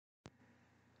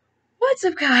What's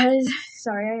up, guys?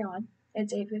 Sorry, I yawned.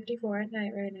 It's 8:54 at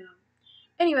night right now.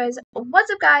 Anyways,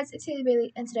 what's up, guys? It's Haley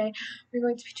Bailey, and today we're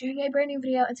going to be doing a brand new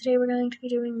video. And today we're going to be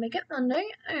doing Makeup Monday,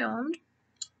 and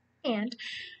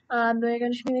we're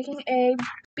going to be making a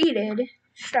beaded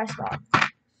stress ball.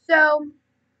 So,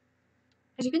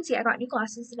 as you can see, I got new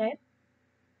glasses today.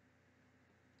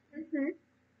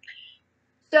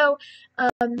 So,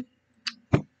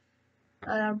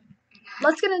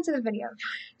 let's get into the video.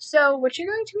 So, what you're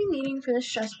going to be needing for this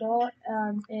stress ball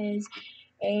is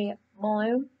a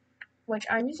balloon, which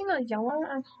I'm using a yellow.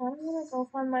 I'm kind of gonna go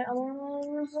find my other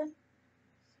ones. So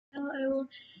I will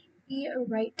be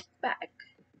right back.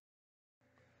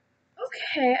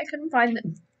 Okay, I couldn't find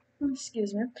them.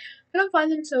 Excuse me. Couldn't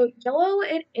find them, so yellow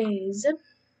it is.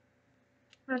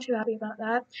 Not too happy about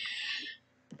that.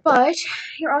 But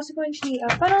you're also going to need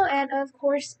a funnel and, of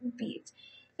course, beads.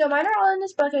 So mine are all in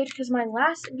this bucket because my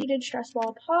last beaded stress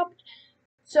ball popped.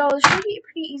 So this should be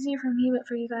pretty easy for me, but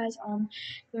for you guys, if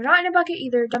they're not in a bucket,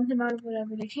 either dump them out of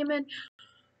whatever they came in,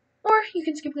 or you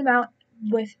can scoop them out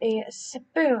with a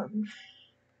spoon.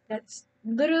 That's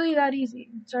literally that easy.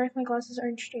 Sorry if my glasses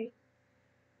aren't straight.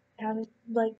 I haven't,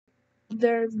 like,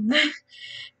 they're,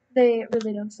 they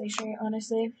really don't stay straight,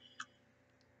 honestly.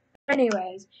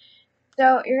 Anyways,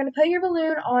 so you're going to put your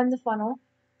balloon on the funnel.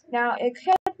 Now, it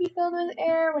could be filled with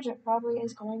air, which it probably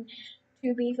is going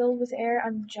to be filled with air.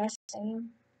 I'm just saying,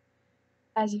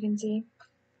 as you can see.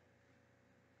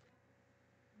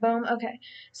 Boom. Okay.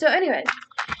 So, anyways.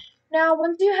 Now,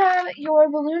 once you have your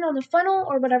balloon on the funnel,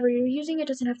 or whatever you're using, it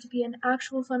doesn't have to be an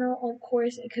actual funnel. Of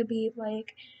course, it could be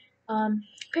like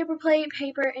paper plate,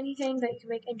 paper, anything that you can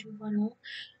make into a funnel.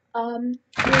 You're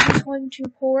just going to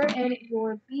pour in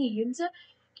your beads.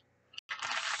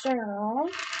 So,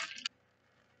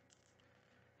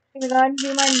 I'm going to go ahead and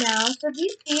do mine now. So,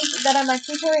 these beads that I'm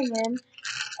actually pouring in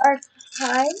are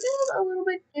kind of a little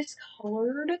bit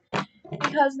discolored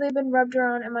because they've been rubbed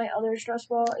around in my other stress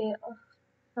ball a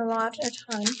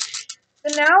ton. So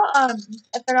now,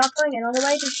 if they're not going in all the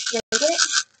way, just shake it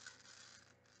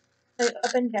like,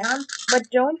 up and down, but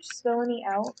don't spill any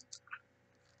out.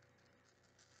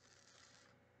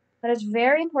 But it's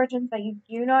very important that you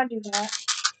do not do that.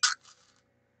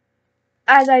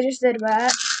 As I just did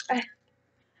that.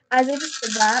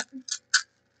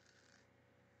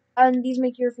 And these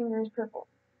make your fingers purple.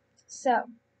 So,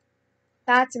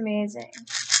 that's amazing.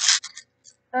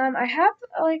 I have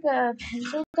like a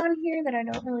pencil gun here that I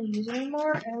don't really use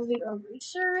anymore. It'll be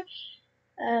eraser.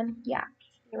 Yeah,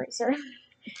 eraser.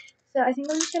 So I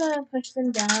think I'm just gonna push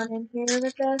them down in here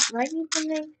with this. Might need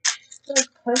something to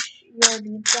like push your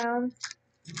beads down.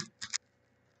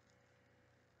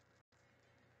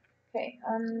 Okay,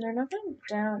 they're not going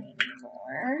down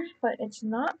anymore, but it's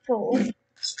not full.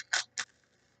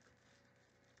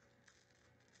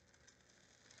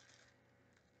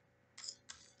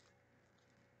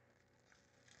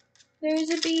 There's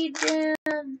a bead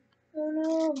jam. Oh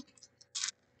no.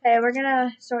 Okay, we're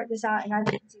gonna sort this out, and as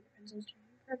you can see, the pencil's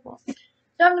turning purple.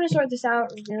 So I'm gonna sort this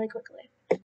out really quickly.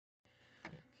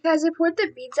 Guys, I poured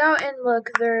the beads out, and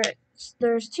look,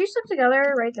 there's two stuck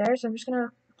together right there, so I'm just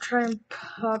gonna try and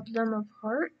pop them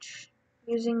apart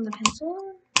using the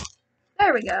pencil.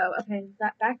 There we go. Okay,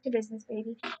 back to business,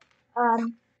 baby.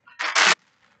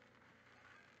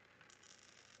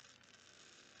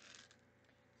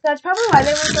 So that's probably why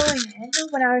they were going in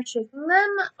when I was shaking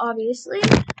them, obviously.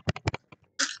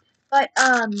 But,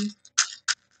 I'm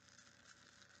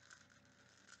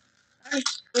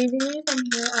squeezing these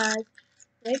in here as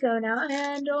they go now.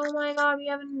 And, oh my god, we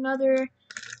have another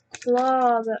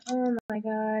vlog. Oh my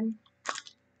god.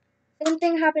 Same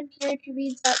thing happened here. Two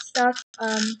beads got stuck.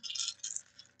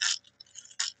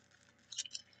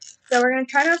 So we're going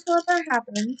to try not to let that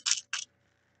happen.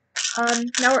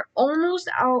 Now we're almost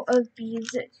out of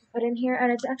beads to put in here. And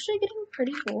it's actually getting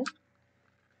pretty full.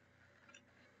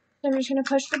 So I'm just going to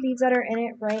push the beads that are in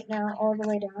it right now all the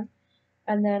way down.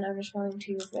 And then I'm just going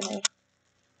to finish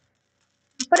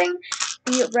putting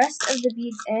the rest of the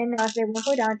beads in. Now, if they won't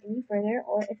go down any further,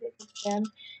 or if it gets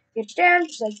jammed,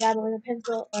 just like dab it with a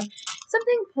pencil or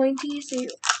something pointy,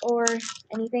 or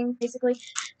anything basically,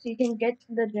 so you can get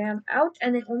the jam out,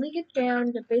 and they only get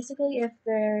jammed basically if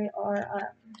there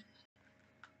are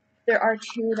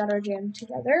two that are jammed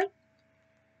together.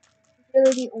 It's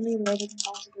really the only way they can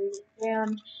possibly get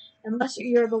jammed, unless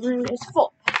your balloon is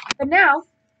full. But now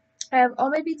I have all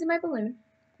my beads in my balloon.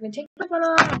 I'm gonna take my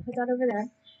funnel off and put that over there.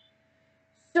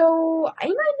 So, I might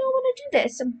not want to do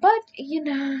this, but, you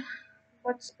know,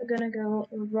 what's gonna go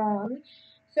wrong?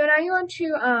 So now you want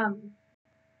to,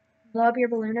 blow up your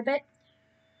balloon a bit.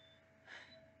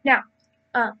 Now,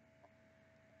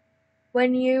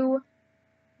 when you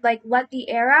like let the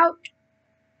air out,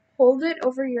 hold it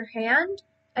over your hand,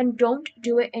 and don't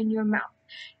do it in your mouth.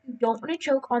 You don't want to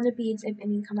choke on the beads if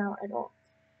any come out at all.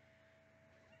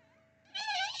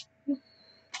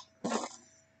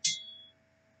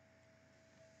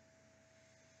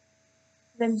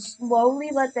 Then slowly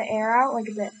let the air out like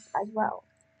this as well.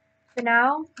 So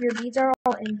now your beads are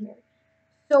all in here.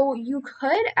 So you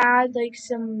could add like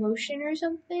some lotion or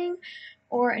something,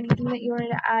 or anything that you wanted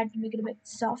to add to make it a bit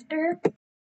softer.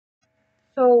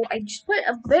 So I just put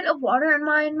a bit of water in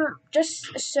mine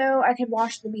just so I could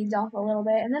wash the beads off a little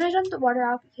bit. And then I dumped the water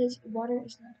out because water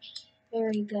is not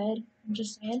very good. I'm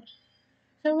just saying.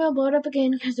 So I'm going to blow it up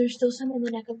again because there's still some in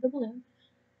the neck of the balloon.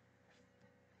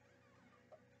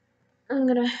 I'm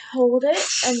going to hold it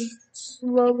and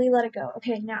slowly let it go.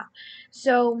 Okay, now.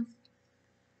 So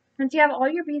once you have all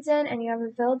your beads in and you have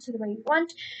it filled to the way you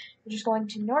want, you're just going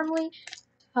to normally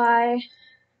tie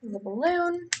the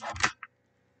balloon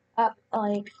up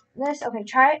like this. Okay,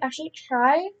 try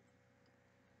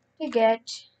to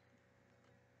get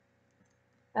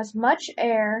as much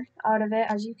air out of it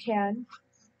as you can,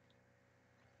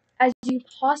 as you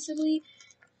possibly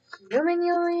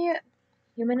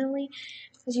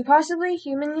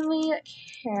humanly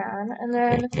can, and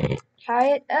then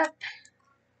tie it up.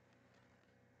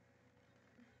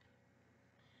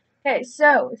 Okay,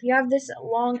 so if you have this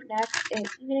long neck,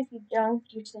 even if you don't,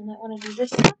 you still might want to do this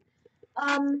stuff.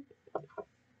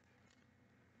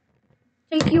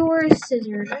 Take your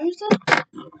scissors,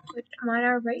 which mine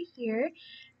are right here,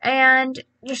 and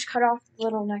just cut off the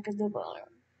little neck of the balloon.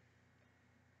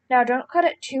 Now, don't cut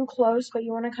it too close, but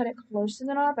you want to cut it close to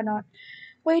the knot, but not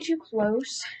way too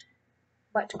close,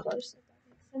 but close, if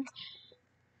that makes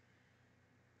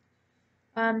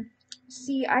sense.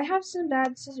 See, I have some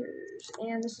bad scissors,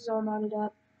 and this is all knotted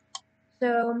up.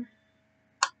 So,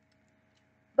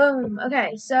 boom.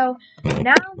 Okay, so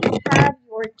now you have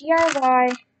your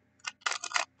DIY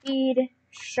bead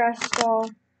stress ball.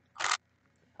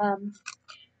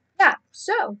 Yeah,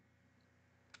 so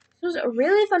this was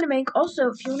really fun to make. Also,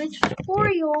 if you want a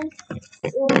tutorial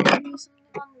or maybe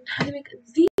something on how to make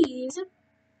these,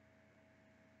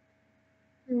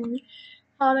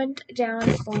 comment down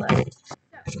below.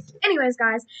 So, anyways,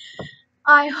 guys,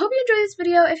 I hope you enjoyed this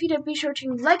video. If you did, be sure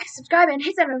to like, subscribe, and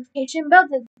hit that notification bell,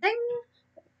 the ding.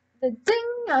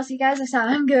 I'll see you guys next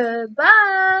time.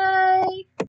 Goodbye.